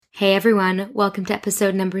Hey everyone, welcome to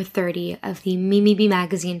episode number 30 of the Mimi B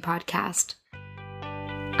Magazine podcast.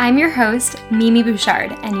 I'm your host, Mimi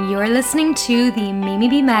Bouchard, and you're listening to the Mimi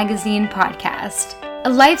B Magazine podcast, a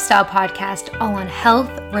lifestyle podcast all on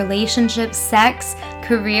health, relationships, sex,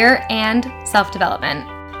 career, and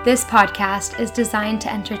self-development. This podcast is designed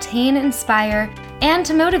to entertain, inspire, and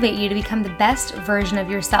to motivate you to become the best version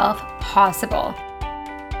of yourself possible.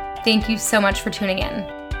 Thank you so much for tuning in.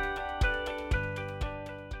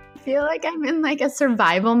 I feel like I'm in like a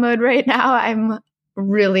survival mode right now. I'm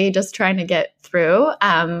really just trying to get through,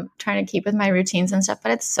 trying to keep with my routines and stuff,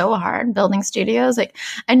 but it's so hard building studios. Like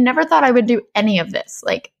I never thought I would do any of this.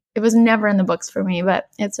 Like it was never in the books for me, but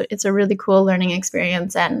it's a really cool learning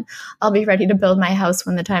experience, and I'll be ready to build my house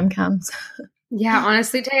when the time comes. Yeah,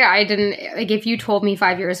 honestly, Tay, I didn't, like, if you told me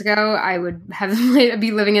 5 years ago, I would have, like,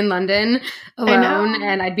 be living in London alone,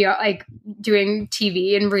 and I'd be, like, doing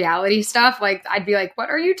TV and reality stuff. Like, I'd be like, what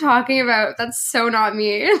are you talking about? That's so not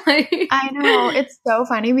me. Like, I know. It's so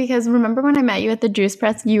funny because remember when I met you at the Juice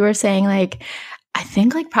Press, you were saying, like, I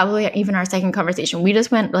think, like, probably even our second conversation, we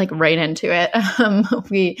just went, like, right into it.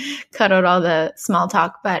 We cut out all the small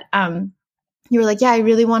talk, but, you were like, yeah, I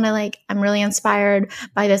really want to, like, I'm really inspired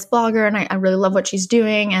by this blogger and I really love what she's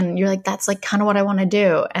doing. And you're like, that's like kind of what I want to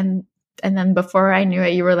do. And then before I knew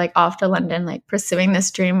it, you were like off to London, like pursuing this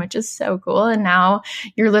dream, which is so cool. And now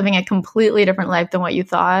you're living a completely different life than what you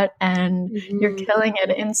thought. And you're killing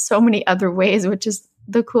it in so many other ways, which is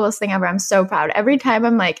the coolest thing ever. I'm so proud. Every time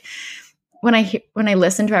I'm like, when I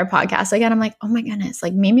listen to our podcast again, I'm like, oh my goodness,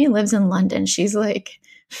 like Mimi lives in London. She's like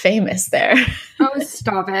famous there. Oh,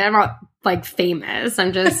 stop it. I'm not like famous.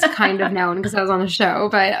 I'm just kind of known because I was on a show,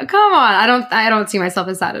 but come on. I don't see myself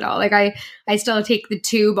as that at all. Like I still take the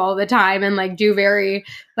tube all the time and like do very,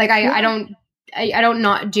 like, I don't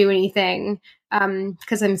not do anything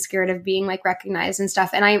because I'm scared of being like recognized and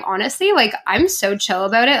stuff. And I honestly, like, I'm so chill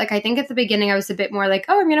about it. Like, I think at the beginning I was a bit more like,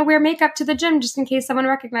 oh, I'm going to wear makeup to the gym just in case someone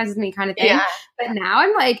recognizes me kind of thing. Yeah. But now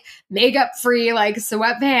I'm like makeup free, like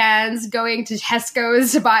sweatpants, going to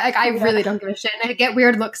Tesco's to buy, like, I really don't give a shit. And I get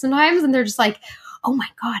weird looks sometimes and they're just like, oh my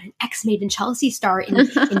God, an ex-Made in Chelsea star in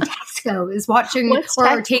Tesco's watching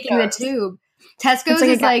or taking the tube. Tesco's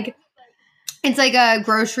is like, it's like a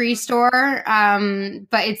grocery store,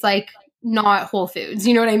 but it's like not Whole Foods.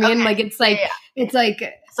 You know what I mean? Okay. Like it's like it's like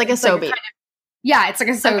a Sobeys. It's like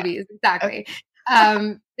a Sobeys, exactly.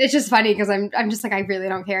 Okay. It's just funny because I'm just like I really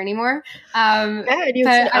don't care anymore. But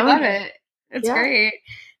I love it. It's great.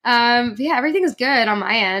 Yeah, everything is good on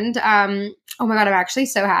my end. Oh my God, I'm actually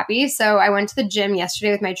so happy. So I went to the gym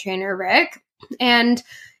yesterday with my trainer Rick, and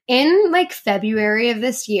in like February of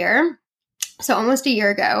this year, so almost a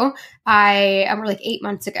year ago, or like 8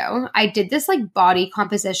 months ago, I did this like body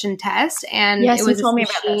composition test, and it was a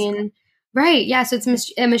machine. Right. Yeah. So it's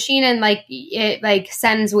a machine, and like it like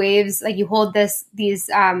sends waves, like you hold these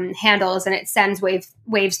handles and it sends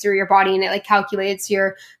waves through your body, and it like calculates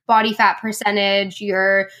your body fat percentage,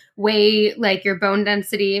 your weight, like your bone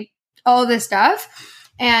density, all this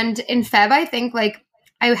stuff. And in Feb, I think like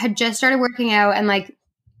I had just started working out, and like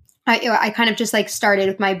I kind of just like started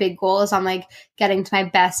with my big goals on like getting to my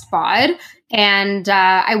best bod, and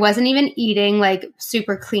I wasn't even eating like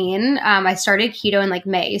super clean. I started keto in like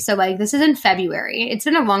May. So like this is in February. It's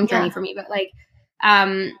been a long journey for me, but like,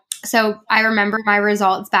 so I remember my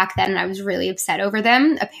results back then and I was really upset over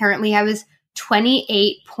them. Apparently I was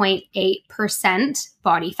 28.8%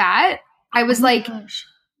 body fat. I was and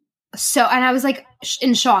I was like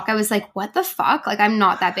in shock. I was like, what the fuck? Like, I'm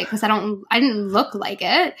not that big because I didn't look like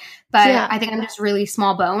it, but I think I'm just really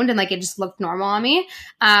small boned and like, it just looked normal on me.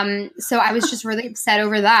 So I was just really upset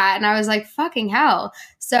over that. And I was like, fucking hell.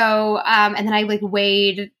 So, and then I like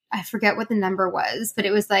weighed, I forget what the number was, but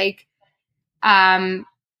it was like, I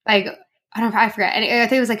forget. And I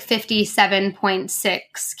think it was like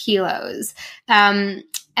 57.6 kilos.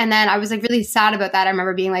 And then I was like really sad about that. I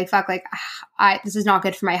remember being like, fuck, like this is not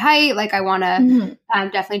good for my height. Like I want to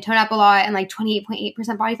definitely tone up a lot, and like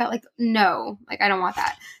 28.8% body fat. Like, no, like I don't want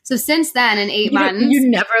that. So since then in 8 months. You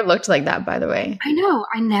never looked like that, by the way. I know.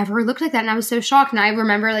 I never looked like that. And I was so shocked. And I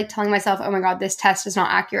remember like telling myself, oh my God, this test is not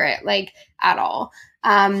accurate, like at all.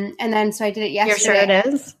 And then, so I did it yesterday. You're sure it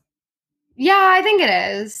is? Yeah, I think it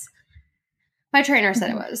is. My trainer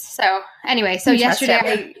said it was. So anyway, so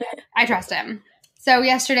yesterday I trust him. So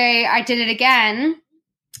yesterday I did it again,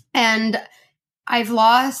 and I've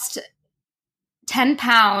lost 10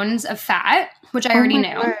 pounds of fat, which I already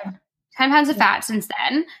knew. Word. 10 pounds of fat since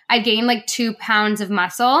then. I gained like 2 pounds of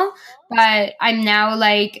muscle, but I'm now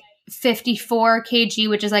like 54 kg,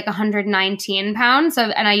 which is like 119 pounds. So,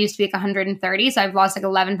 and I used to be like 130. So I've lost like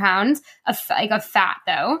 11 pounds of fat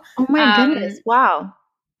though. Oh my goodness. Wow.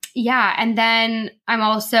 Yeah. And then I'm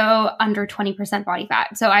also under 20% body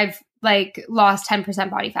fat. So I've like lost 10%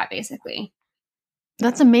 body fat basically.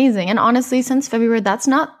 That's amazing. And honestly, since February, that's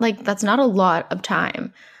not a lot of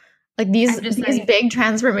time. Like these big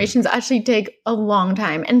transformations actually take a long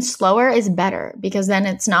time, and slower is better because then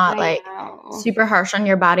it's not super harsh on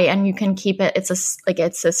your body and you can keep it.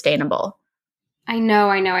 It's sustainable. I know.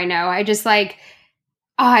 I just I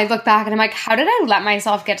look back and I'm like, how did I let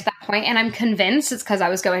myself get to that point? And I'm convinced it's because I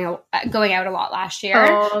was going out a lot last year.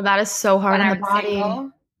 Oh, that is so hard on the body.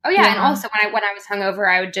 Single. Oh yeah. And also when I was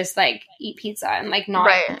hungover, I would just like eat pizza and like not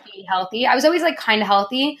be healthy. I was always like kind of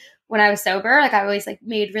healthy when I was sober. Like I always like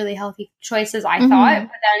made really healthy choices, I thought. But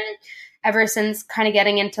then ever since kind of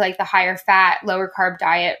getting into like the higher fat, lower carb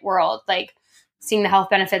diet world, like seeing the health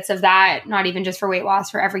benefits of that, not even just for weight loss,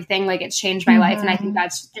 for everything, like it's changed my life. And I think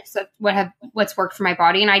that's just what's worked for my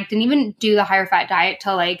body. And I didn't even do the higher fat diet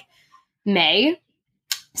till like May.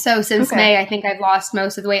 So since May, I think I've lost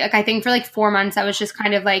most of the weight. Like I think for like 4 months, I was just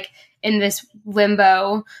kind of like in this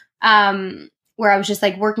limbo where I was just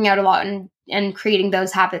like working out a lot and creating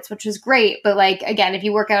those habits, which was great. But like, again, if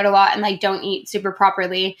you work out a lot and like don't eat super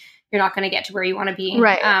properly, you're not going to get to where you want to be.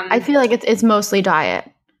 Right. I feel like it's mostly diet.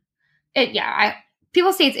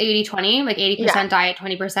 People say it's 80-20, like 80% diet,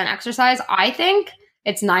 20% exercise. I think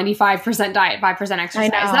it's 95% diet, 5% exercise.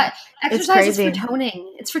 That exercise is for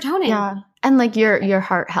toning. It's for toning. Yeah. And like your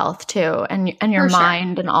heart health too, and your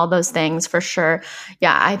mind and all those things for sure.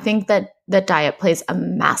 Yeah. I think that diet plays a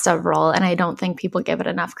massive role, and I don't think people give it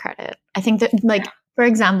enough credit. I think that for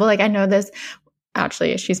example, like I know this,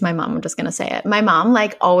 actually, she's my mom. I'm just going to say it. My mom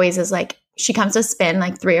like always is like, she comes to spin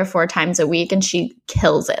like 3 or 4 times a week and she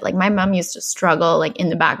kills it. Like my mom used to struggle like in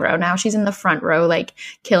the back row. Now she's in the front row, like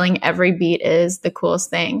killing every beat is the coolest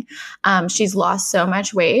thing. She's lost so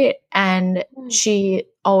much weight, and she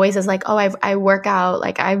always is like, oh, I work out.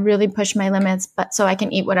 Like I really push my limits, but so I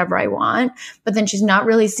can eat whatever I want. But then she's not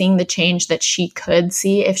really seeing the change that she could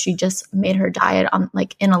see if she just made her diet on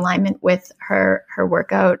like in alignment with her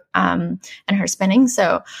workout and her spinning.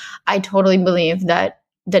 So I totally believe that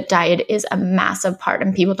diet is a massive part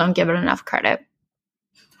and people don't give it enough credit.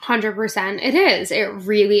 100%. It is. It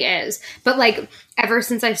really is. But like ever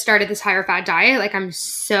since I've started this higher fat diet, like I'm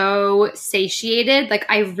so satiated. Like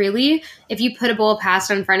I really, if you put a bowl of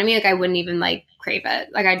pasta in front of me, like I wouldn't even like crave it.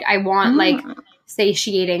 Like I want like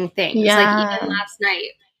satiating things. Yeah. Like even last night,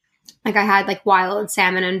 like I had like wild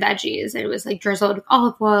salmon and veggies, and it was like drizzled with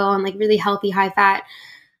olive oil and like really healthy, high fat.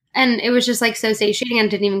 And it was just like so satiating, and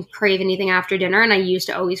didn't even crave anything after dinner. And I used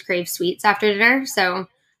to always crave sweets after dinner. So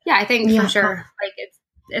yeah, I think for sure, like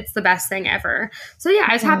it's the best thing ever. So yeah,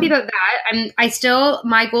 I was happy about that.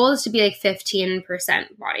 My goal is to be like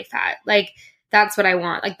 15% body fat. Like that's what I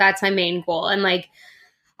want. Like that's my main goal. And like,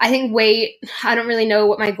 I think weight, I don't really know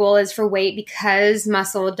what my goal is for weight because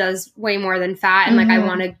muscle does way more than fat. And like, I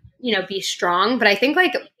want to, be strong, but I think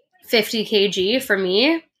like 50 kg for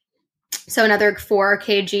me. So another 4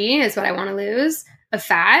 kg is what I want to lose of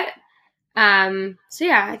fat. So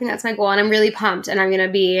yeah, I think that's my goal, and I'm really pumped, and I'm going to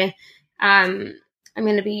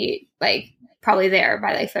be like probably there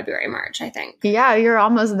by like February, March, I think. Yeah, you're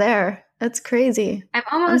almost there. That's crazy. I'm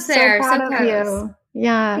almost there. So proud of you.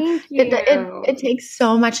 Yeah. Thank you. It takes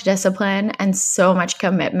so much discipline and so much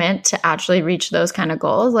commitment to actually reach those kind of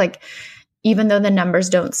goals. Like, even though the numbers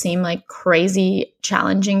don't seem like crazy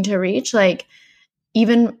challenging to reach, like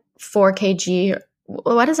even 4 kg,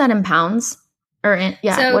 what is that in pounds? Or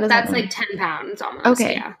so what is that's that like 10 pounds almost.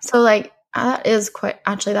 Okay. Yeah. So like that is quite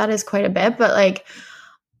a bit, but like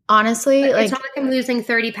honestly, but like it's not like I'm losing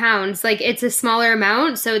 30 pounds. Like it's a smaller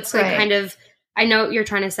amount. So it's like kind of, I know what you're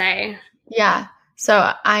trying to say. Yeah.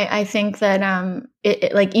 So I think that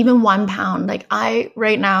it like even 1 pound, like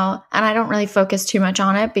right now, and I don't really focus too much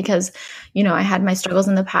on it because, I had my struggles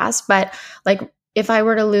in the past, but like if I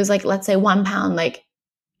were to lose like, let's say 1 pound, like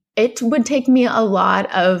it would take me a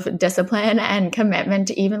lot of discipline and commitment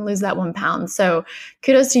to even lose that 1 pound. So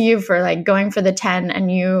kudos to you for like going for the 10,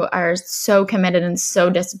 and you are so committed and so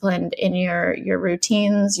disciplined in your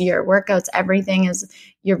routines, your workouts, everything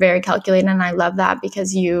you're very calculated. And I love that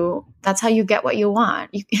because that's how you get what you want.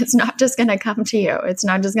 It's not just going to come to you. It's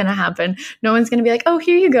not just going to happen. No one's going to be like, oh,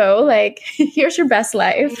 here you go. Like, here's your best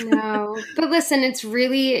life. No, but listen, it's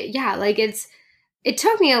really, like it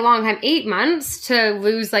took me a long time, 8 months to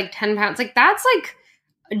lose like 10 pounds. Like that's like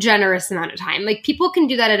a generous amount of time. Like people can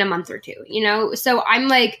do that in a month or two, So I'm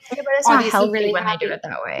like, but it's not healthy really when they do it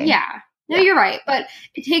that way. Yeah. No, you're right. But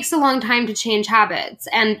it takes a long time to change habits.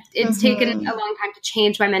 And it's taken a long time to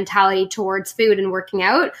change my mentality towards food and working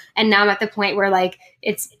out. And now I'm at the point where like,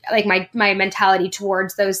 it's like my mentality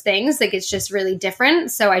towards those things, like it's just really different.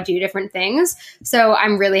 So I do different things. So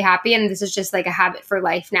I'm really happy. And this is just like a habit for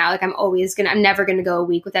life now. Like I'm never going to go a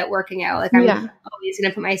week without working out. Like I'm always going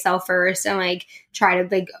to put myself first and like try to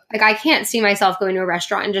like I can't see myself going to a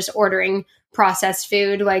restaurant and just ordering processed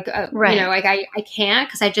food. Like, you know, like I can't,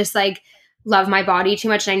 cause I just like love my body too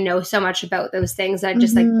much. And I know so much about those things that I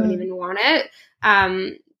just like don't even want it.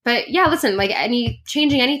 But yeah, listen, like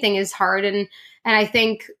changing anything is hard. And I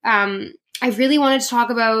think, I really wanted to talk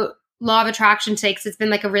about law of attraction today, cause it's been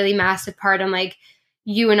like a really massive part on like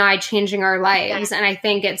you and I changing our lives. And I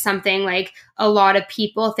think it's something like a lot of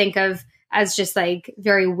people think of as just like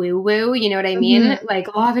very woo woo, you know what I mean?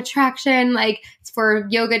 Like law of attraction, like it's for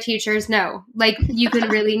yoga teachers. No, like you can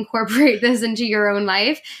really incorporate this into your own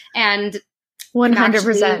life. And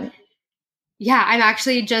 100%. I'm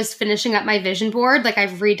actually just finishing up my vision board. Like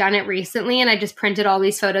I've redone it recently and I just printed all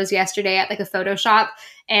these photos yesterday at like a photo shop.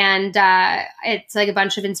 And it's like a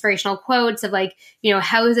bunch of inspirational quotes of like, you know,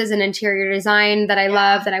 houses and interior design that I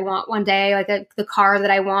love, that I want one day, like the car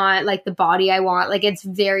that I want, like the body I want. Like it's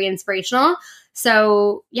very inspirational.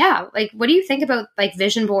 So yeah, like what do you think about like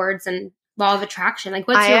vision boards and law of attraction? Like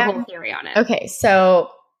what's your whole theory on it? Okay,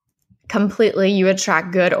 so completely you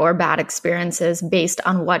attract good or bad experiences based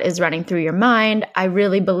on what is running through your mind. I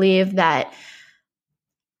really believe that.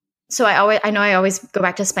 So I know I always go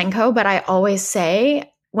back to Spenco, but I always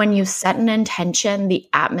say when you set an intention, the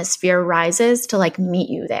atmosphere rises to like meet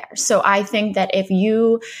you there. So I think that if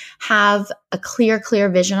you have a clear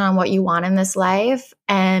vision on what you want in this life,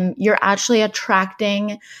 and you're actually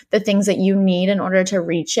attracting the things that you need in order to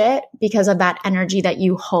reach it because of that energy that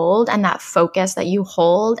you hold and that focus that you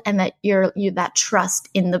hold, and that you that trust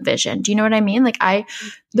in the vision. Do you know what I mean? Like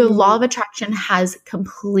the law of attraction has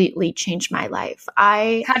completely changed my life.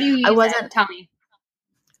 How do you use it? Tell me.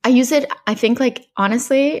 I use it, I think, like,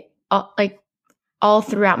 honestly, all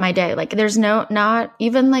throughout my day. Like, there's not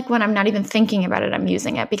even like when I'm not even thinking about it, I'm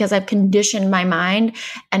using it because I've conditioned my mind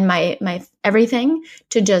and my everything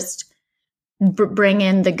to just bring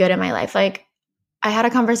in the good in my life. Like, I had a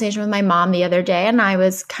conversation with my mom the other day and I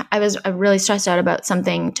was really stressed out about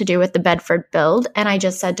something to do with the Bedford build. And I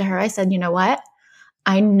just said to her, I said, you know what?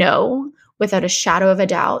 I know without a shadow of a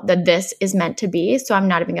doubt that this is meant to be. So I'm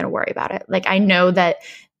not even going to worry about it. Like, I know that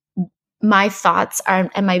my thoughts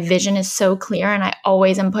are, and my vision is so clear, and I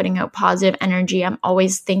always am putting out positive energy. I'm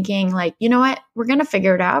always thinking like, you know what, we're going to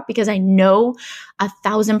figure it out because I know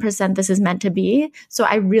 1,000% this is meant to be. So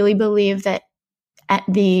I really believe that at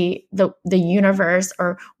the universe,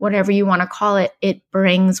 or whatever you want to call it, it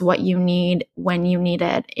brings what you need when you need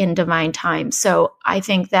it in divine time. So I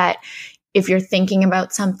think that if you're thinking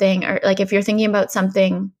about something, or like if you're thinking about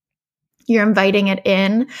something, you're inviting it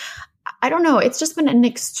in. I don't know. It's just been an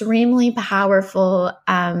extremely powerful,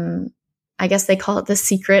 I guess they call it the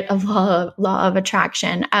secret of law of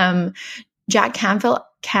attraction. Jack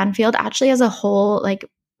Canfield actually has a whole like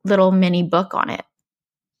little mini book on it.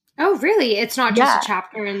 Oh, really? It's not just a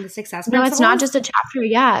chapter in the Success Principles? No, it's not just a chapter.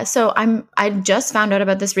 Yeah. So I just found out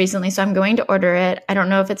about this recently, so I'm going to order it. I don't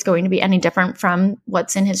know if it's going to be any different from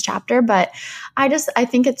what's in his chapter, but I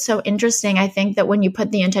think it's so interesting. I think that when you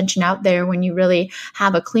put the intention out there, when you really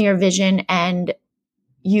have a clear vision and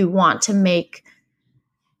you want to make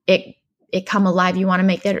it come alive, you want to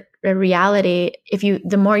make that a reality.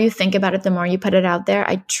 The more you think about it, the more you put it out there,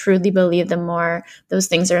 I truly believe the more those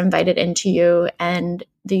things are invited into you and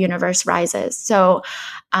the universe rises. So,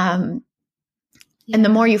 and the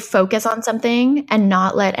more you focus on something and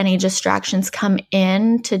not let any distractions come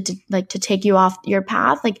in to take you off your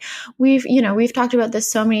path. Like we've talked about this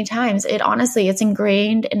so many times. It's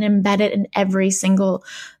ingrained and embedded in every single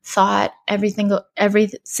thought, every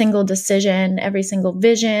single decision, every single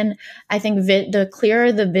vision. I think the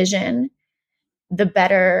clearer the vision, the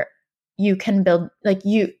better you can build,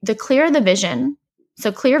 the clearer the vision.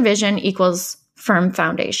 So clear vision equals firm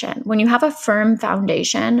foundation. When you have a firm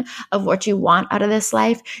foundation of what you want out of this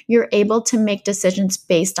life, you're able to make decisions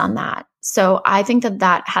based on that. So I think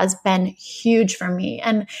that has been huge for me.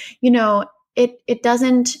 And, it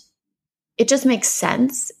just makes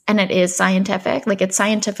sense. And it is scientific. Like, it's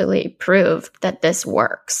scientifically proved that this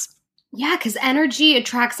works. Yeah, because energy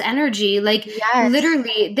attracts energy. Like,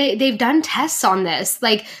 literally, they've done tests on this.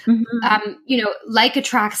 Like, like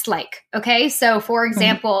attracts like. Okay, so for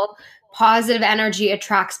example, positive energy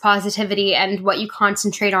attracts positivity, and what you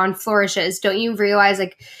concentrate on flourishes. Don't you realize?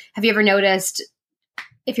 Like, have you ever noticed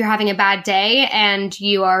if you're having a bad day and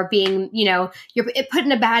you are being, you're put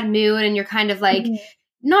in a bad mood and you're kind of like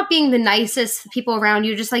not being the nicest people around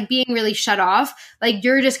you, just like being really shut off, like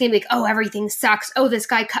you're just gonna be like, oh, everything sucks. Oh, this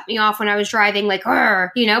guy cut me off when I was driving, like,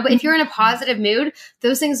 but if you're in a positive mood,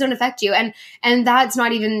 those things don't affect you. And that's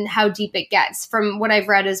not even how deep it gets from what I've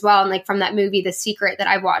read as well. And like from that movie, The Secret, that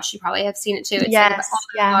I've watched, you probably have seen it too. It's yes.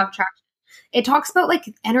 Law of Attraction. It talks about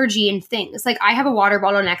like energy and things. Like I have a water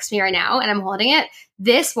bottle next to me right now and I'm holding it.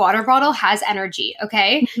 This water bottle has energy.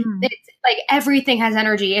 Okay. It's like everything has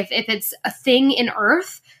energy. If it's a thing in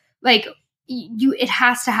earth, like it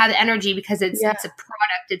has to have energy because it's a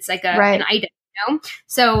product. It's like an item,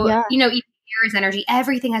 So, even air is energy.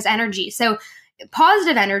 Everything has energy. So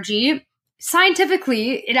positive energy,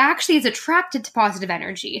 scientifically, it actually is attracted to positive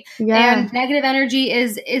energy. And negative energy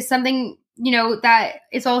is something that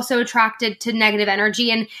is also attracted to negative energy.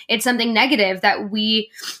 And it's something negative that we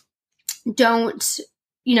don't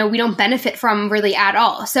benefit from really at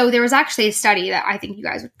all. So there was actually a study that I think you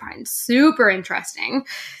guys would find super interesting.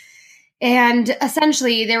 And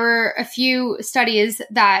essentially there were a few studies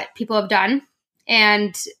that people have done,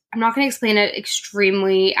 and I'm not going to explain it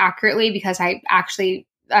extremely accurately because I actually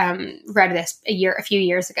read this a few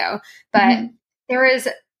years ago, but there's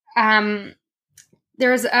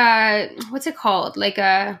what's it called? Like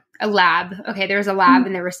a lab. Okay. There was a lab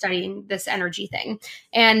and they were studying this energy thing.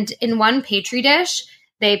 And in one Petri dish,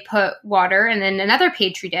 they put water, and then another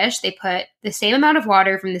Petri dish, they put the same amount of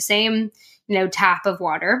water from the same, tap of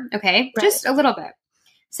water. Okay. Right. Just a little bit.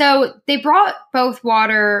 So they brought both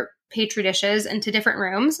water Petri dishes into different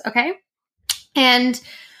rooms. Okay. And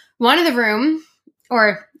one of the room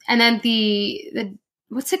and then the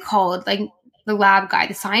what's it called? Like, the lab guy,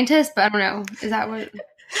 the scientist, but I don't know. Is that what?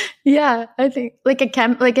 Yeah, I think like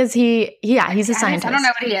is he? Yeah, he's a scientist. I don't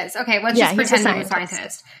know what he is. Okay, let's just pretend he's a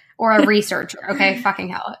scientist or a researcher. Okay, fucking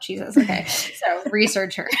hell, Jesus. Okay, so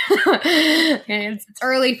researcher. Okay, it's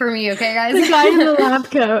early for me. Okay, guys. The guy in the lab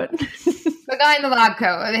coat. The guy in the lab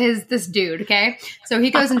coat is this dude. Okay, so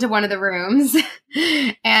he goes into one of the rooms,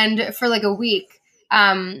 and for like a week,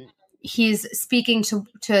 he's speaking to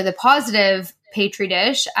the positive Petri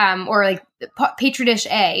dish, or like Petri dish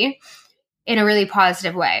A, in a really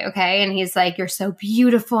positive way. Okay. And he's like, you're so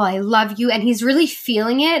beautiful. I love you. And he's really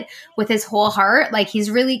feeling it with his whole heart. Like he's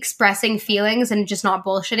really expressing feelings and just not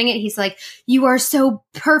bullshitting it. He's like, you are so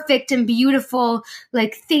perfect and beautiful.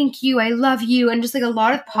 Like, thank you. I love you. And just like a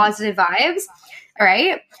lot of positive vibes. All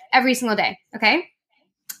right. Every single day. Okay.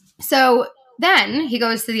 So then he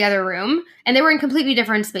goes to the other room, and they were in completely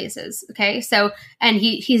different spaces. Okay. So, and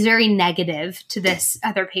he's very negative to this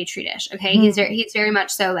other Petri dish. Okay. He's very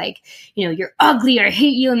much so like, you're ugly, or I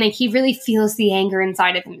hate you. And like, he really feels the anger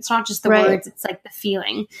inside of him. It's not just the words, it's like the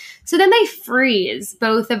feeling. So then they freeze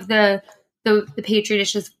both of the Petri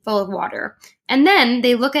dishes full of water. And then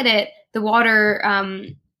they look at it, the water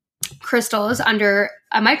crystals under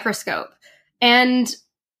a microscope. And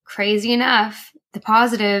crazy enough, the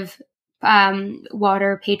positive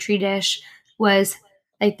water Petri dish was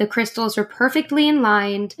like, the crystals were perfectly in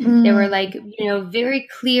line. They were like, very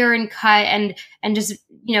clear and cut, and just,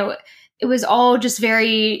 it was all just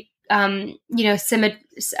very, had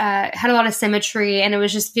a lot of symmetry, and it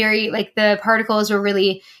was just very like, the particles were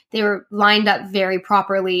really, they were lined up very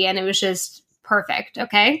properly, and it was just perfect.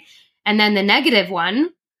 Okay. And then the negative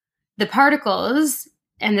one, the particles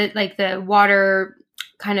and the water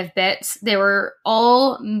kind of bits, they were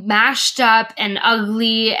all mashed up and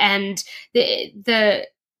ugly, and there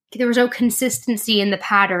was no consistency in the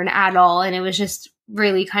pattern at all, and it was just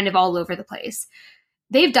really kind of all over the place.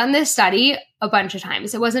 They've done this study a bunch of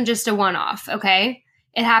times. It wasn't just a one-off. Okay,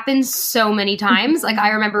 it happens so many times. Like, I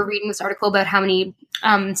remember reading this article about how many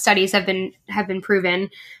studies have been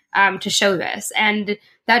proven to show this, and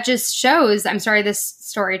that just shows. I'm sorry, this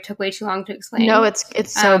story took way too long to explain. No,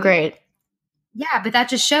 it's so great. Yeah, but that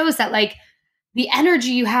just shows that like, the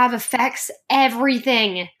energy you have affects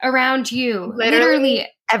everything around you. Literally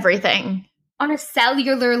everything. On a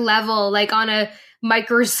cellular level, like on a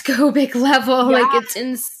microscopic level. Yeah. Like, it's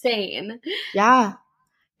insane. Yeah.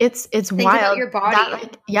 It's Think wild. About your body.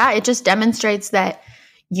 It just demonstrates that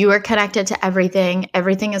you are connected to everything.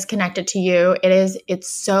 Everything is connected to you. It's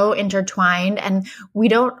so intertwined, and we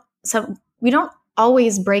don't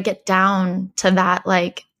always break it down to that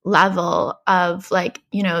like level of like,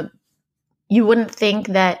 you wouldn't think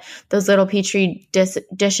that those little Petri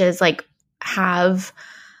dishes like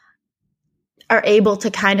are able to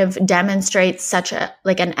kind of demonstrate such a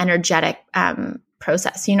like an energetic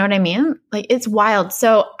process. You know what I mean? Like, it's wild.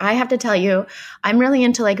 So I have to tell you, I'm really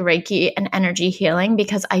into like Reiki and energy healing,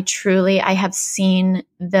 because I have seen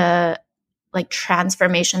the like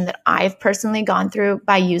transformation that I've personally gone through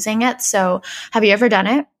by using it. So have you ever done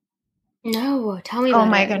it? No, tell me about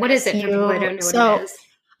my it. goodness. What is it for people who don't know what it is?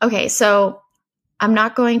 Okay, so I'm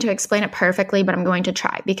not going to explain it perfectly, but I'm going to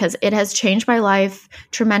try because it has changed my life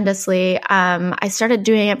tremendously. I started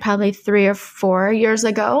doing it probably 3 or 4 years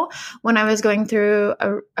ago when I was going through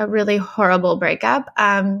a really horrible breakup.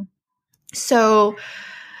 So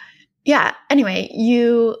yeah, anyway,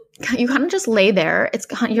 you kind of just lay there.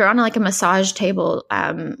 You're on like a massage table,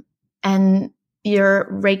 and your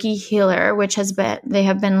Reiki healer, they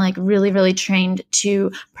have been like really, really trained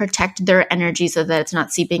to protect their energy so that it's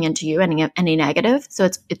not seeping into you any negative. So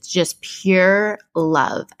it's just pure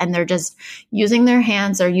love. And they're just using their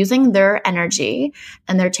hands, they're using their energy,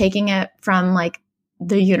 and they're taking it from like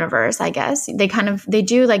the universe, I guess. They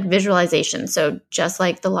do like visualization. So just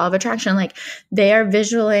like the law of attraction, like they're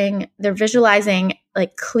visualizing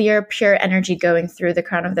like clear, pure energy going through the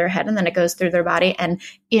crown of their head, and then it goes through their body and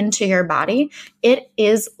into your body. It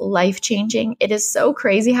is life-changing. It is so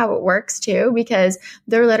crazy how it works too, because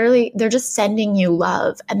they're just sending you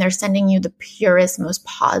love, and they're sending you the purest, most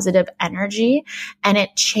positive energy, and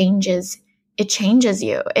it changes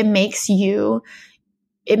you. It makes you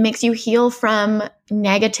heal from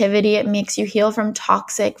negativity. It makes you heal from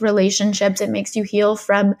toxic relationships. It makes you heal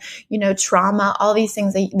from, trauma, all these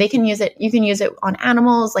things. They can use it. You can use it on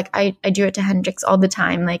animals. Like I do it to Hendrix all the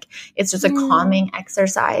time. Like it's just a calming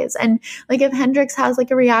exercise. And like if Hendrix has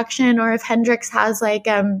like a reaction, or if Hendrix has like,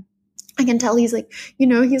 I can tell he's like,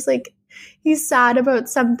 he's sad about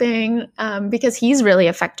something, because he's really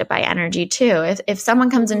affected by energy too. If someone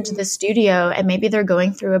comes into the studio and maybe they're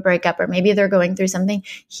going through a breakup, or maybe they're going through something,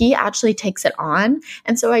 he actually takes it on.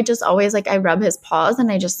 And so I just always I rub his paws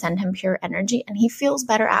and I just send him pure energy, and he feels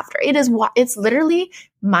better after. It's literally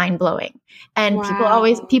mind blowing. And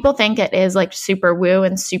wow. people think it is like super woo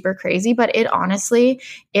and super crazy, but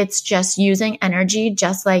it's just using energy,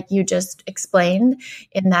 just like you just explained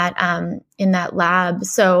in that lab.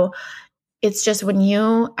 So it's just when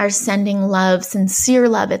you are sending love, sincere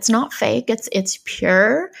love, it's not fake. It's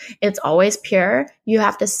pure. It's always pure. You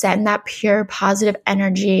have to send that pure, positive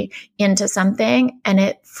energy into something, and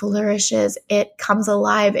it flourishes. It comes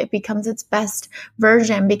alive. It becomes its best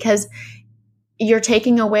version, because you're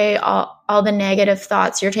taking away all the negative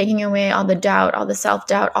thoughts. You're taking away all the doubt, all the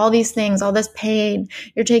self-doubt, all these things, all this pain.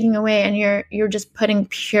 You're taking away, and you're just putting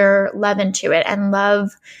pure love into it. And love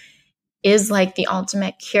is like the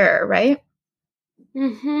ultimate cure, right?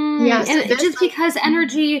 Mm-hmm. Yeah, so and just because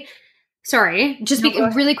energy,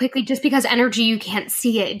 really quickly, just because energy, you can't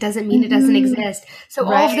see it doesn't mean it doesn't exist. So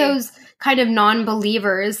all of those kind of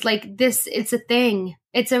non-believers, like this, it's a thing.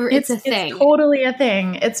 It's a thing. It's totally a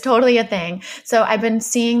thing. It's totally a thing. So I've been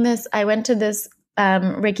seeing this. I went to this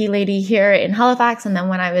Reiki lady here in Halifax, and then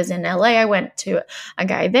when I was in LA, I went to a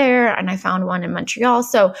guy there, and I found one in Montreal.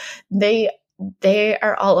 So they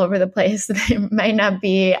are all over the place. They might not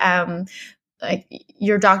be like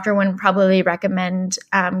your doctor wouldn't probably recommend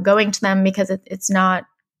going to them, because it's not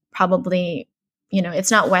probably,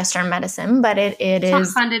 it's not Western medicine, but it's is not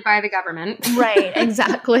funded by the government. Right.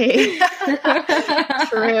 Exactly.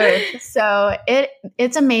 True. So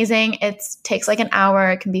it's amazing. It takes like an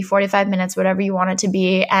hour. It can be 45 minutes, whatever you want it to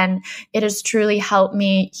be. And it has truly helped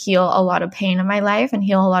me heal a lot of pain in my life and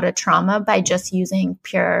heal a lot of trauma by just using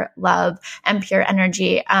pure love and pure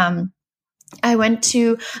energy. I went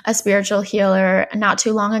to a spiritual healer not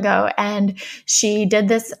too long ago, and she did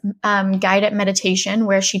this guided meditation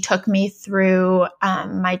where she took me through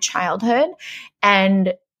my childhood,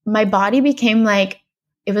 and my body became like,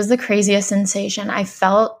 it was the craziest sensation. I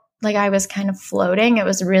felt like I was kind of floating. It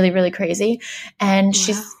was really, really crazy. And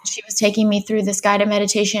wow. She was taking me through this guided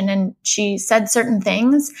meditation, and she said certain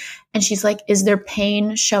things, and she's like, is there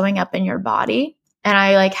pain showing up in your body? And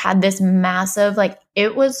I had this massive,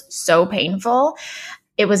 it was so painful.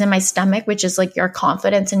 It was in my stomach, which is your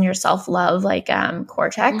confidence and your self-love,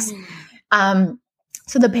 cortex.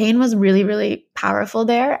 So the pain was really, really powerful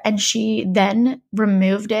there. And she then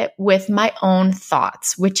removed it with my own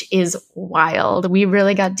thoughts, which is wild. We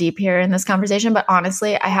really got deep here in this conversation, but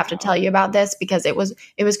honestly, I have to tell you about this because it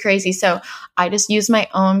was crazy. So I just used my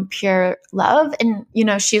own pure love. And,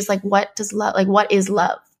 she's like, what is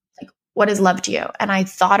love? What is love to you? And I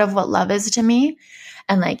thought of what love is to me.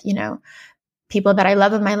 And people that I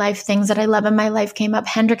love in my life, things that I love in my life came up.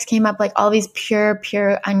 Hendrix came up, all these pure,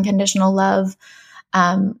 unconditional love.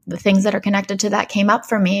 The things that are connected to that came up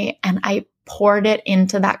for me, and I poured it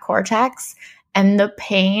into that cortex, and the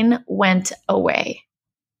pain went away.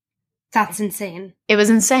 That's insane. It was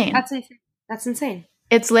insane. That's insane.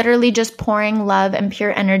 It's literally just pouring love and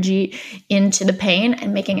pure energy into the pain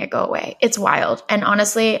and making it go away. It's wild. And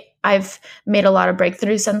honestly, I've made a lot of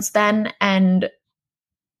breakthroughs since then. And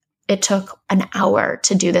it took an hour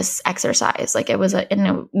to do this exercise. Like it was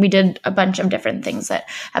we did a bunch of different things that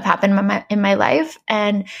have happened in my life.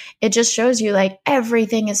 And it just shows you like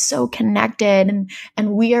everything is so connected,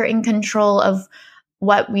 and we are in control of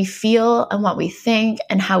what we feel and what we think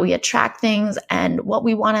and how we attract things and what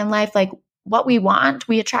we want in life. Like what we want,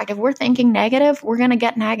 we attract. If we're thinking negative, we're going to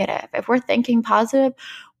get negative. If we're thinking positive,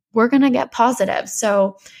 we're going to get positive.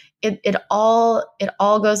 So it all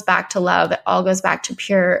goes back to love. It all goes back to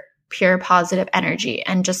pure positive energy.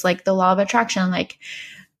 And just like the law of attraction, like,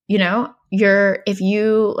 you know,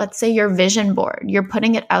 let's say your vision board, you're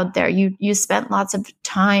putting it out there. You spent lots of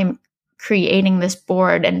time creating this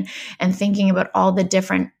board and thinking about all the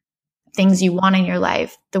different things you want in your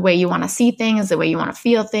life, the way you want to see things, the way you want to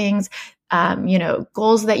feel things, you know,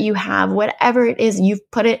 goals that you have, whatever it is,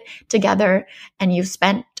 you've put it together and you've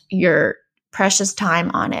spent your precious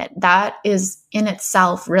time on it. That is in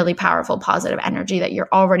itself really powerful, positive energy that you're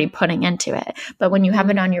already putting into it. But when you have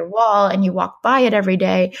it on your wall and you walk by it every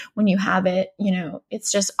day, when you have it, you know,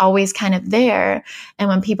 it's just always kind of there. And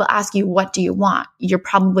when people ask you, what do you want? You're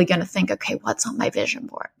probably going to think, okay, what's on my vision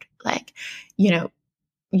board? Like, you know,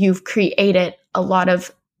 you've created a lot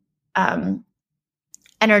of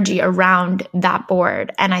energy around that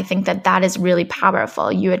board. And I think that is really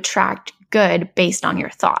powerful. You attract good based on your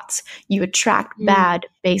thoughts. You attract bad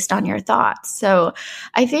based on your thoughts. So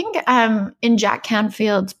I think in Jack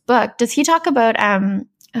Canfield's book, does he talk about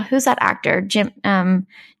who's that actor? Jim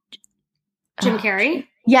Carrey?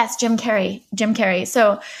 Yes, Jim Carrey.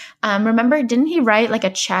 So remember, didn't he write like a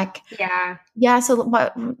check? Yeah. Yeah. So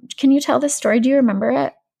what can you tell this story? Do you remember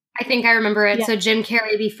it? I think I remember it. Yeah. So Jim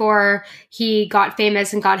Carrey, before he got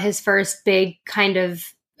famous and got his first big kind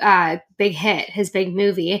of big hit, his big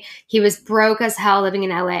movie, he was broke as hell living in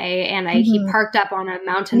LA, and he parked up on a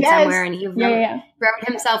mountain somewhere, and he wrote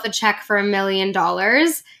himself a check for $1 million,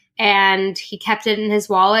 and he kept it in his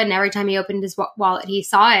wallet, and every time he opened his wallet, he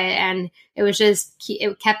saw it, and it was just,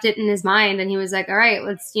 it kept it in his mind, and he was like, all right,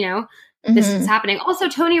 let's, you know, this is happening. Also,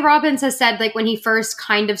 Tony Robbins has said, like, when he first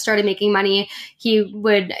kind of started making money, he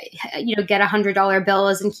would, you know, get $100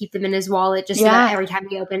 bills and keep them in his wallet just so that every time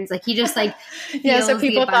he opens, like, he just like, so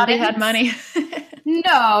people thought he had money.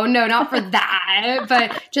 No, not for that,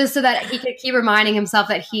 but just so that he could keep reminding himself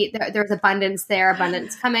that there's abundance there,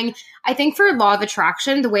 abundance coming. I think for law of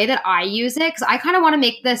attraction, the way that I use it, because I kind of want to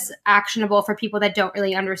make this actionable for people that don't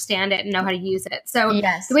really understand it and know how to use it. So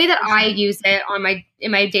the way that I use it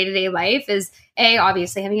in my day-to-day life is,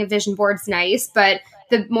 obviously having a vision board's nice, but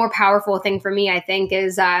the more powerful thing for me, I think,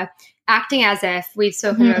 is acting as if, we've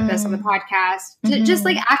spoken about this on the podcast, just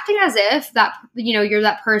like acting as if that, you know, you're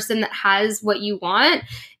that person that has what you want.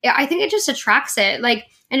 I think it just attracts it, like,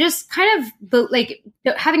 and just kind of like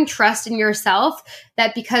having trust in yourself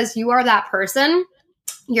that because you are that person,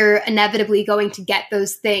 you're inevitably going to get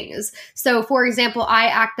those things. So for example, I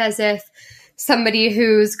act as if somebody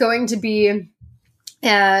who's going to be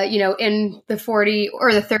you know, in the 40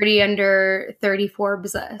 or the 30 under 30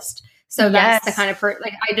 Forbes list. So that's the kind of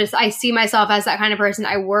like, I see myself as that kind of person.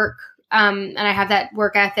 I work, and I have that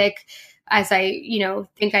work ethic as I, you know,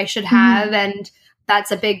 think I should have. And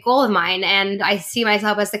that's a big goal of mine. And I see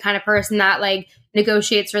myself as the kind of person that like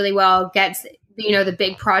negotiates really well, gets, you know, the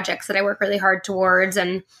big projects that I work really hard towards.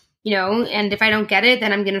 And, you know, and if I don't get it,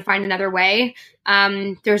 then I'm going to find another way.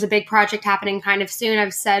 There's a big project happening kind of soon.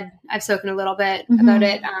 I've spoken a little bit about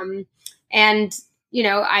it. And, you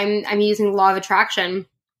know, I'm using law of attraction.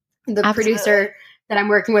 The producer that I'm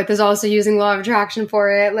working with is also using law of attraction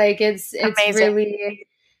for it. Like it's really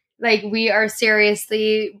like, we are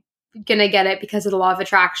seriously going to get it because of the law of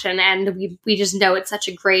attraction. And we just know it's such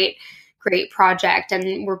a great project,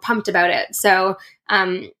 and we're pumped about it. So,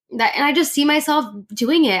 and I just see myself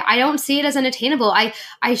doing it. I don't see it as unattainable.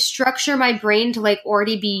 I structure my brain to like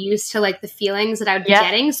already be used to like the feelings that I would be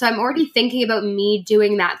getting. So I'm already thinking about me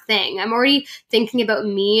doing that thing. I'm already thinking about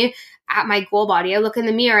me at my goal body. I look in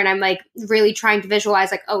the mirror and I'm like really trying to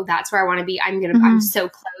visualize like, oh, that's where I want to be. I'm so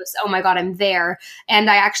close. Oh my God, I'm there. And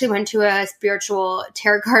I actually went to a spiritual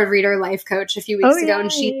tarot card reader life coach a few weeks ago.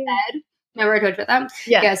 And she said, remember I told you about that?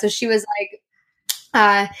 Yeah. So she was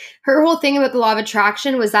like, her whole thing about the law of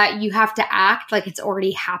attraction was that you have to act like it's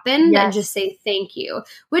already happened and just say thank you,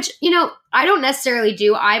 which, you know, I don't necessarily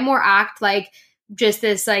do. I more act like just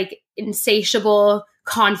this like insatiable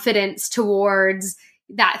confidence towards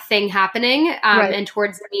that thing happening, and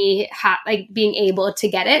towards me like being able to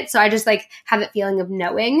get it. So I just like have that feeling of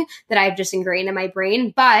knowing that I've just ingrained in my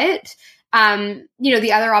brain. But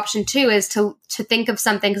the other option too is to think of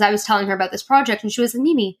something, because I was telling her about this project and she was like,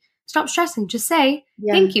 Mimi, stop stressing. Just say,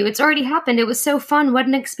 thank you. It's already happened. It was so fun. What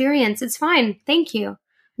an experience. It's fine. Thank you.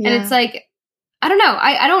 Yeah. And it's like, I don't know.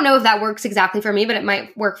 I don't know if that works exactly for me, but it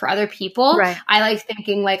might work for other people. Right. I like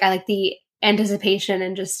thinking like, I like the anticipation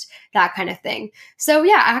and just that kind of thing. So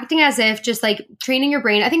yeah, acting as if, just like training your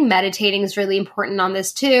brain. I think meditating is really important on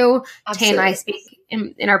this too. Absolutely. Tay and I speak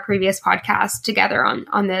in our previous podcast together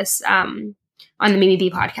on this, on the Mimi B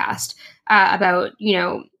podcast, about,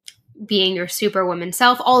 being your superwoman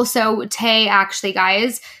self. Also, Tay, actually,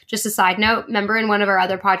 guys, just a side note, remember in one of our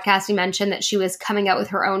other podcasts, you mentioned that she was coming out with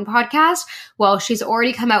her own podcast? Well, she's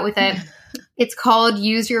already come out with it. It's called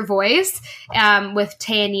Use Your Voice, with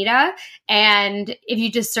Tay Anita. And if you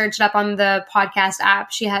just search it up on the podcast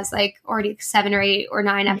app, she has like already 7 or 8 or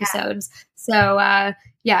 9 episodes. So,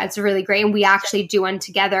 yeah, it's really great. And we actually do one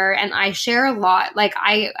together. And I share a lot. Like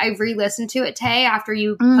I re-listened to it, Tay, after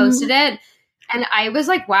you posted it. And I was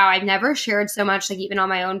like, wow, I've never shared so much, like even on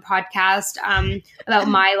my own podcast, about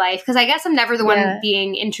my life. Because I guess I'm never the one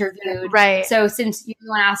being interviewed. Right. So since you're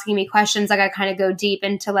the one asking me questions, like I kind of go deep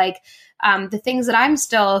into like the things that I'm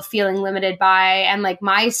still feeling limited by, and like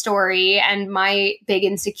my story and my big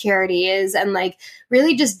insecurities, and like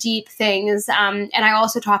really just deep things. And I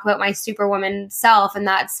also talk about my superwoman self, and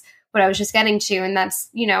that's what I was just getting to. And that's,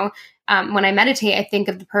 when I meditate, I think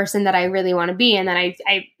of the person that I really want to be. And then I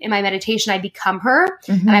in my meditation, I become her,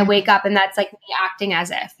 and I wake up, and that's like me acting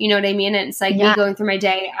as if, you know what I mean? And it's like me going through my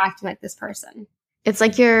day acting like this person. It's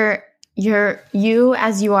like you're you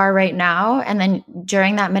as you are right now. And then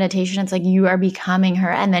during that meditation, it's like you are becoming her.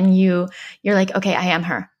 And then you're like, okay, I am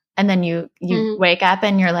her. And then you wake up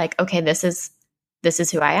and you're like, okay, this is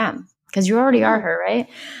who I am. Because you already are her, right?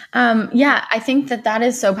 I think that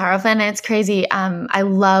is so powerful. And it's crazy. I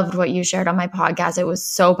loved what you shared on my podcast. It was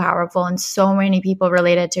so powerful, and so many people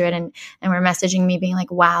related to it and were messaging me being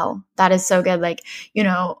like, wow, that is so good. Like,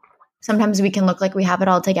 sometimes we can look like we have it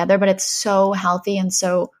all together, but it's so healthy and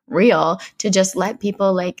so real to just let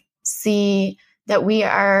people like see that we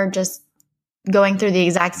are just going through the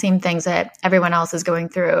exact same things that everyone else is going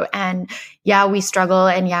through. And yeah, we struggle,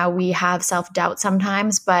 and yeah, we have self-doubt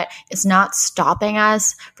sometimes, but it's not stopping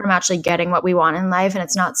us from actually getting what we want in life. And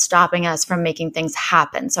it's not stopping us from making things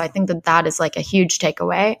happen. So I think that is like a huge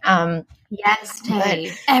takeaway. Yes,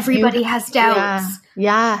 Tay. Everybody has doubts.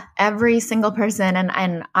 Yeah, every single person.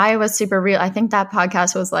 And I was super real. I think that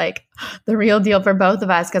podcast was like the real deal for both of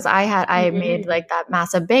us, because I made like that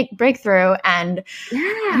massive big breakthrough, and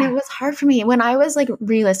it was hard for me when I was like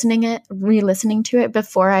re-listening to it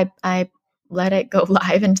before I let it go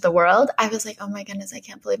live into the world. I was like, oh my goodness, I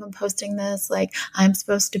can't believe I'm posting this. Like, I'm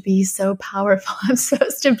supposed to be so powerful. I'm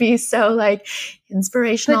supposed to be so like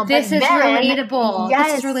inspirational. But this is relatable.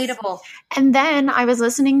 Yes. This is relatable. And then I was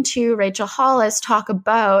listening to Rachel Hollis talk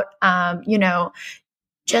about,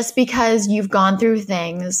 just because you've gone through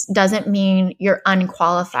things doesn't mean you're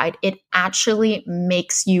unqualified. It actually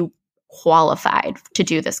makes you qualified to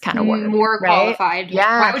do this kind of work. More qualified. Right?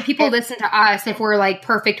 Yeah. Why would people listen to us if we're like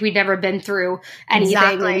perfect? We'd never been through anything.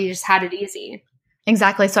 Exactly. We just had it easy.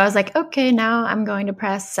 Exactly. So I was like, okay, now I'm going to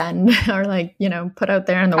press send or like, put out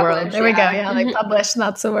there in the world. There we go. Yeah. Like publish.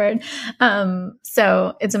 That's the word.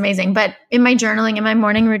 So it's amazing. But in my journaling, in my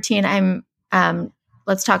morning routine,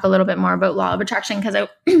 let's talk a little bit more about law of attraction, because I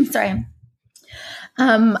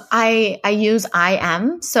use I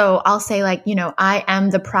am. So I'll say like, I am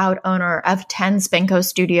the proud owner of 10 Spinco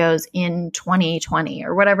studios in 2020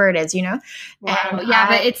 or whatever it is, Wow. And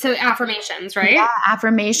but it's so affirmations, right? Yeah,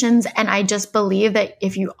 affirmations. And I just believe that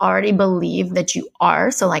if you already believe that you are,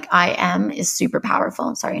 so like I am is super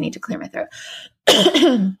powerful. Sorry, I need to clear my throat.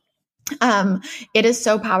 It is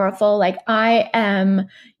so powerful. Like I am,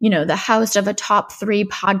 the host of a top 3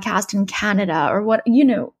 podcast in Canada, or what,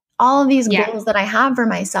 all of these goals that I have for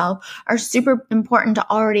myself are super important to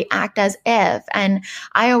already act as if. And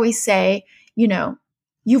I always say,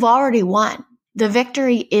 you've already won. The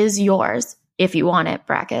victory is yours if you want it,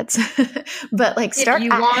 brackets. But like start, if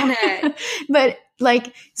you want it. But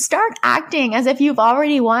like start acting as if you've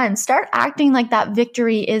already won. Start acting like that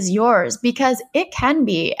victory is yours, because it can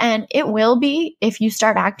be, and it will be if you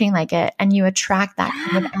start acting like it and you attract that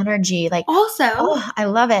kind of energy. Like also, I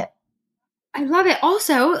love it. I love it.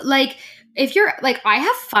 Also, like, if you're like, I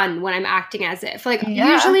have fun when I'm acting as if, like,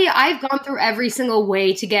 usually I've gone through every single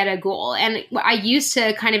way to get a goal. And I used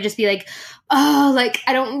to kind of just be like, oh, like,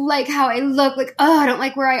 I don't like how I look. Like, oh, I don't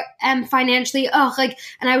like where I am financially. Oh, like,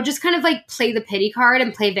 and I would just kind of like play the pity card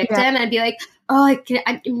and play victim and be like, oh,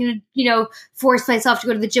 I'm going to, force myself to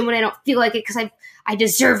go to the gym when I don't feel like it because I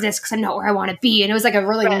deserve this because I'm not where I want to be. And it was like a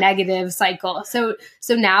really negative cycle. So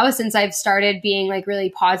now since I've started being like really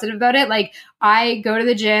positive about it, like I go to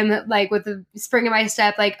the gym, like with the spring in my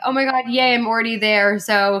step, like, oh my God, yay, I'm already there.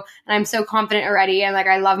 So, and I'm so confident already. And like,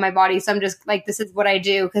 I love my body. So I'm just like, this is what I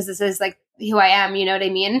do because this is like who I am. You know what I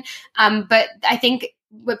mean? But I think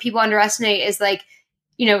what people underestimate is like,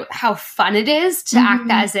 how fun it is to act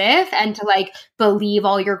as if and to like believe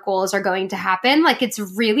all your goals are going to happen. Like, it's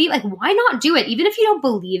really like, why not do it? Even if you don't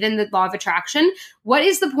believe in the law of attraction, what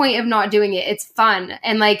is the point of not doing it? It's fun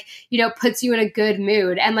and like, puts you in a good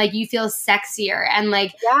mood and like you feel sexier. And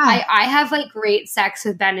like, I have like great sex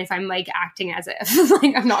with Ben if I'm like acting as if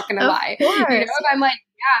like, I'm not going to lie. If I'm like,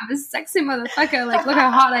 yeah, I'm this sexy motherfucker. Like, look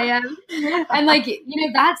how hot I am. And like,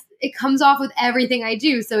 it comes off with everything I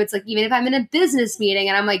do. So it's like, even if I'm in a business meeting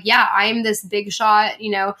and I'm like, yeah, I'm this big shot,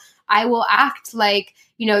 I will act like,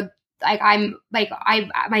 like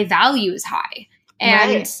my value is high.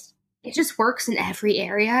 And it just works in every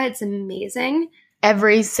area. It's amazing.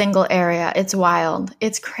 Every single area. It's wild.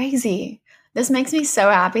 It's crazy. This makes me so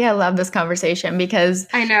happy. I love this conversation because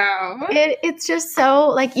I know it's just so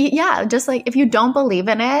like, just like if you don't believe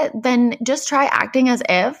in it, then just try acting as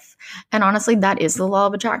if. And honestly, that is the law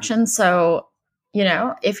of attraction. So,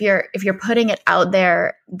 if you're putting it out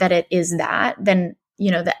there that it is that, then,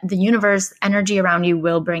 the universe energy around you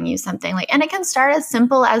will bring you something like, and it can start as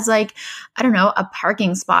simple as like, I don't know, a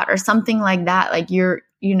parking spot or something like that. Like you're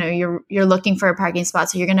looking for a parking spot.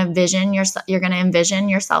 So you're going to envision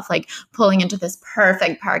yourself like pulling into this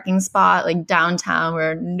perfect parking spot, like downtown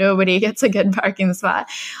where nobody gets a good parking spot.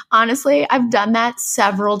 Honestly, I've done that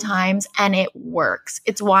several times and it works.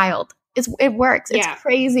 It's wild. It works. It's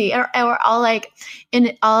crazy. Or I'll like,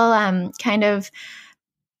 kind of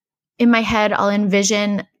in my head, I'll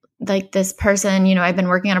envision like this person, I've been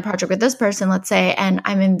working on a project with this person, let's say, and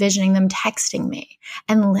I'm envisioning them texting me.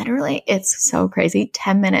 And literally, it's so crazy.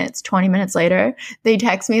 10 minutes, 20 minutes later, they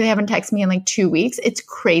text me. They haven't texted me in like 2 weeks. It's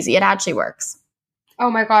crazy. It actually works. Oh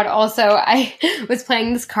my God. Also, I was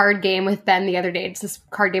playing this card game with Ben the other day. It's this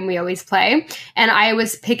card game we always play. And I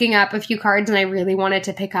was picking up a few cards and I really wanted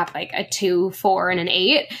to pick up like a 2, 4, and an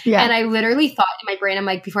 8. Yeah. And I literally thought in my brain, I'm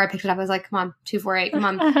like, before I picked it up, I was like, come on, 2, 4, 8, come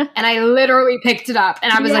on. And I literally picked it up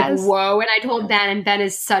and I was like, whoa. And I told Ben, and Ben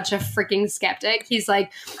is such a freaking skeptic. He's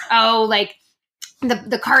like, oh, like,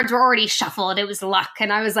 the cards were already shuffled. It was luck.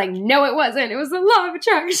 And I was like, no, it wasn't. It was the law of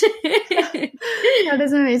attraction. That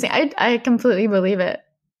is amazing. I completely believe it.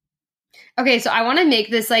 Okay, so I want to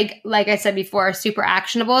make this like I said before, super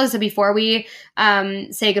actionable. So before we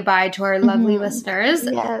say goodbye to our lovely listeners,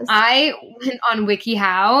 I went on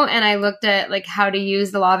WikiHow and I looked at like how to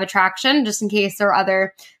use the law of attraction, just in case there are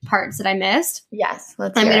other parts that I missed. Yes,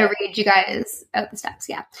 I'm going to read you guys out the steps.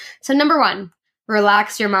 Yeah. So number 1,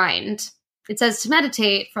 relax your mind. It says to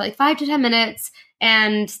meditate for like 5 to 10 minutes.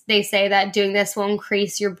 And they say that doing this will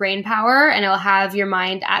increase your brain power and it will have your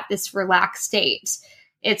mind at this relaxed state.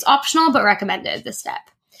 It's optional, but recommended, this step.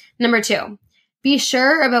 Number 2, be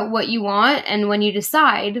sure about what you want. And when you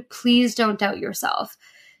decide, please don't doubt yourself.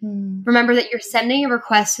 Remember that you're sending a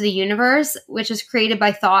request to the universe, which is created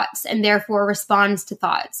by thoughts and therefore responds to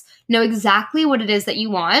thoughts. Know exactly what it is that you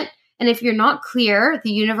want. And if you're not clear,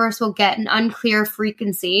 the universe will get an unclear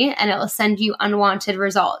frequency and it will send you unwanted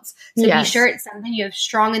results. So be sure it's something you have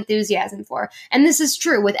strong enthusiasm for. And this is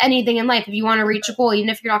true with anything in life. If you want to reach a goal, even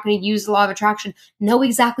if you're not going to use the law of attraction, know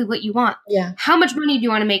exactly what you want. Yeah. How much money do you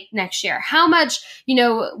want to make next year? How much,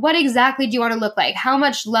 what exactly do you want to look like? How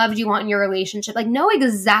much love do you want in your relationship? Like, know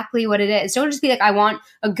exactly what it is. Don't just be like, I want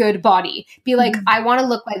a good body. Be like, I want to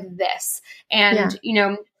look like this. And,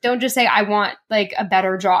 don't just say, I want like a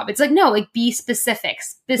better job. It's like, no, like be specific.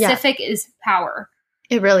 Specific is power.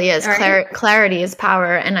 It really is. Right? Clarity is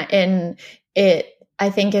power. And I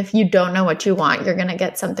think if you don't know what you want, you're going to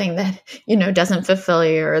get something that, doesn't fulfill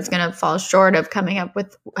you or is going to fall short of coming up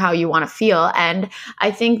with how you want to feel. And I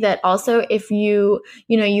think that also if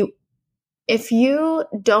if you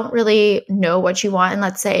don't really know what you want, and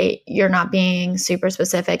let's say you're not being super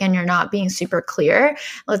specific and you're not being super clear,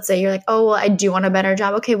 let's say you're like, oh, well, I do want a better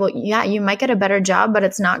job. Okay, well, yeah, you might get a better job, but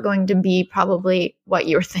it's not going to be probably what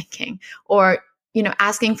you were thinking. Or,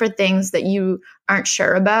 asking for things that you aren't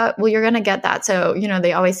sure about, well, you're going to get that. So,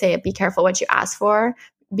 they always say, be careful what you ask for,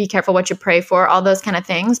 be careful what you pray for, all those kind of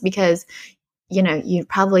things, because you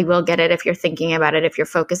probably will get it if you're thinking about it. If you're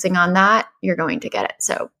focusing on that, you're going to get it.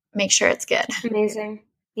 So make sure it's good. Amazing.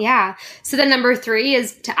 Yeah. So then number 3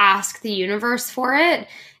 is to ask the universe for it.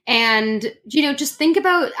 And, just think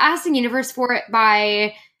about asking the universe for it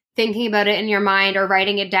by thinking about it in your mind or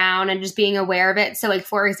writing it down and just being aware of it. So like,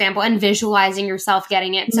 for example, and visualizing yourself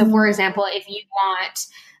getting it. So for example, if you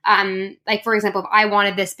want, like, for example, if I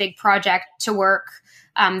wanted this big project to work,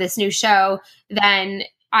 this new show, then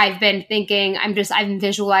I've been thinking, I'm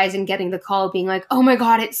visualizing getting the call being like, oh my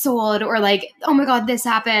God, it's sold, or like, oh my God, this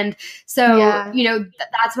happened. So,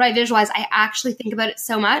 that's what I visualize. I actually think about it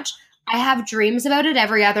so much. I have dreams about it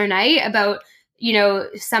every other night about,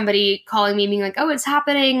 somebody calling me being like, oh, it's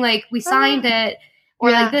happening. Like we signed it, or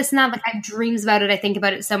like this and that. Like I have dreams about it. I think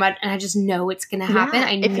about it so much and I just know it's going to happen.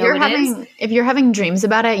 I know if you're having dreams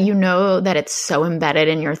about it, you know that it's so embedded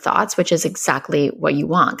in your thoughts, which is exactly what you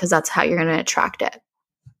want, because that's how you're going to attract it.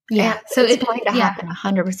 Yeah. So it's going to happen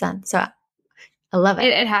 100%. So I love it.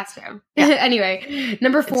 It has to. Yeah. Anyway,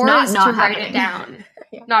 number 4 is to write it down.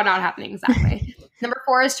 Not happening. Exactly. Number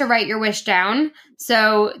 4 is to write your wish down.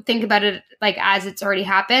 So think about it like as it's already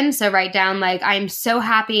happened. So write down like, I'm so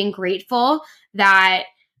happy and grateful that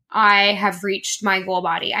I have reached my goal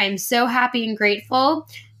body. I am so happy and grateful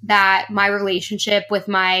that my relationship with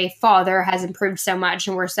my father has improved so much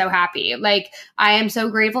and we're so happy. Like I am so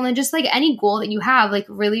grateful, and just like any goal that you have, like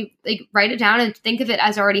really like write it down and think of it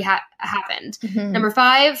as already happened. Mm-hmm. Number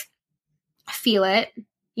 5, feel it,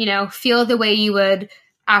 feel the way you would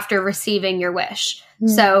after receiving your wish. Mm-hmm.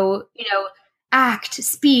 So, act,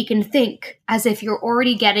 speak, and think as if you're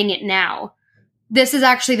already getting it now. This is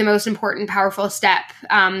actually the most important, powerful step,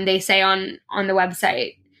 they say on the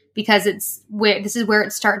website, because this is where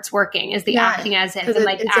it starts working, is the acting as if, and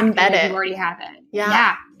like acting embedded. As you already have it.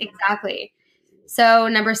 Yeah, exactly. So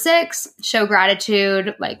number 6, show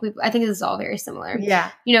gratitude. Like I think this is all very similar.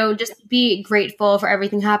 Yeah. Just be grateful for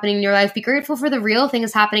everything happening in your life. Be grateful for the real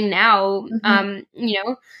things happening now.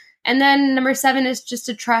 Mm-hmm. And then number 7 is just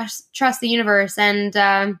to trust the universe and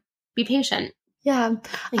be patient. Yeah.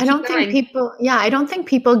 I don't think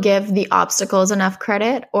people give the obstacles enough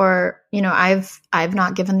credit, or, I've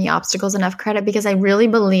not given the obstacles enough credit, because I really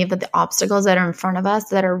believe that the obstacles that are in front of us,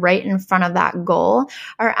 that are right in front of that goal,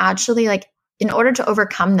 are actually like, in order to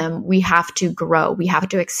overcome them, we have to grow, we have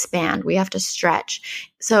to expand, we have to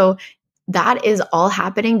stretch. So that is all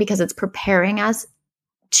happening because it's preparing us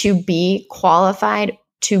to be qualified,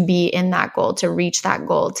 to be in that goal, to reach that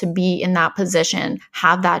goal, to be in that position,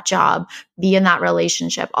 have that job, be in that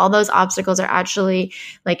relationship. All those obstacles are actually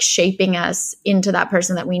like shaping us into that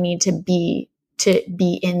person that we need to be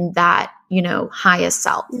in that, highest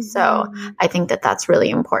self. Mm-hmm. So I think that that's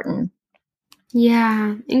really important.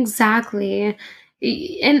 Yeah, exactly.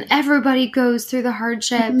 And everybody goes through the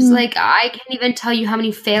hardships. Mm-hmm. Like I can't even tell you how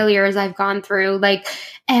many failures I've gone through. Like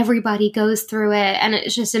everybody goes through it, and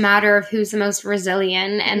it's just a matter of who's the most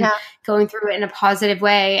resilient and going through it in a positive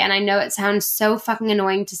way. And I know it sounds so fucking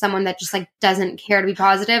annoying to someone that just like doesn't care to be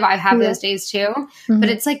positive. I have those days too, but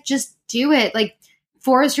it's like, just do it. Like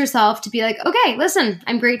force yourself to be like, okay, listen,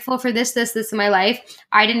 I'm grateful for this in my life.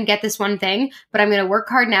 I didn't get this one thing, but I'm going to work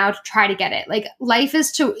hard now to try to get it. Like life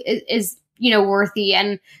is worthy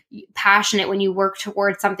and passionate when you work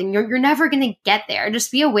towards something. You're never going to get there.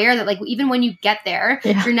 Just be aware that like, even when you get there,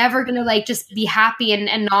 you're never going to like just be happy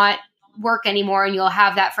and not work anymore, and you'll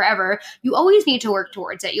have that forever. You always need to work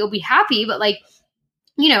towards it. You'll be happy, but like,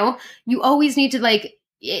 you always need to like,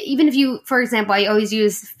 even if you, for example, I always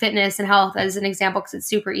use fitness and health as an example because it's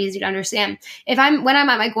super easy to understand. When I'm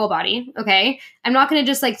at my goal body, okay, I'm not going to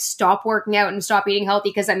just like stop working out and stop eating healthy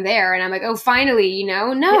because I'm there and I'm like, oh, finally,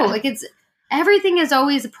 like it's, everything is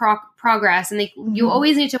always a progress, and you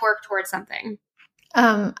always need to work towards something.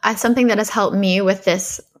 Something that has helped me with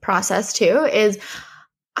this process too is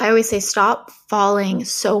I always say, stop falling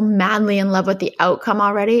so madly in love with the outcome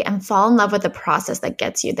already and fall in love with the process that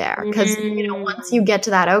gets you there. Because, once you get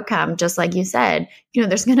to that outcome, just like you said,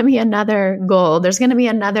 there's going to be another goal. There's going to be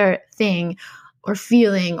another thing or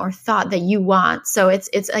feeling or thought that you want. So it's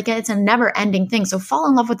a never ending thing. So fall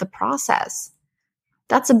in love with the process.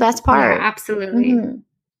 That's the best part. Yeah, absolutely. Mm-hmm.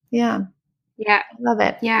 Yeah. Yeah. I love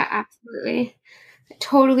it. Yeah, absolutely. I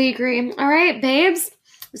totally agree. All right, babes.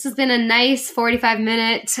 This has been a nice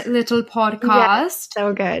 45-minute little podcast. Yeah,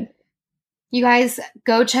 so good. You guys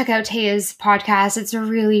go check out Taya's podcast. It's a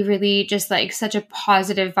really, really just like such a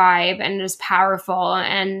positive vibe and just powerful.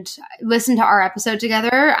 And listen to our episode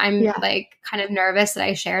together. I'm like kind of nervous that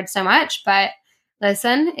I shared so much, but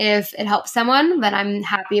listen, if it helps someone, then I'm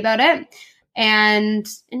happy about it. And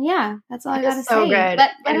yeah, that's all I got to say. Good.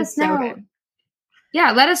 Let us know. So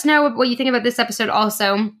yeah, let us know what you think about this episode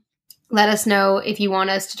also. Let us know if you want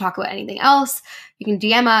us to talk about anything else. You can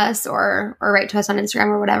DM us or write to us on Instagram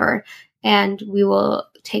or whatever, and we will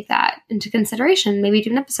take that into consideration. Maybe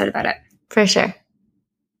do an episode about it. For sure.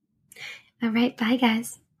 All right. Bye,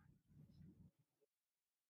 guys.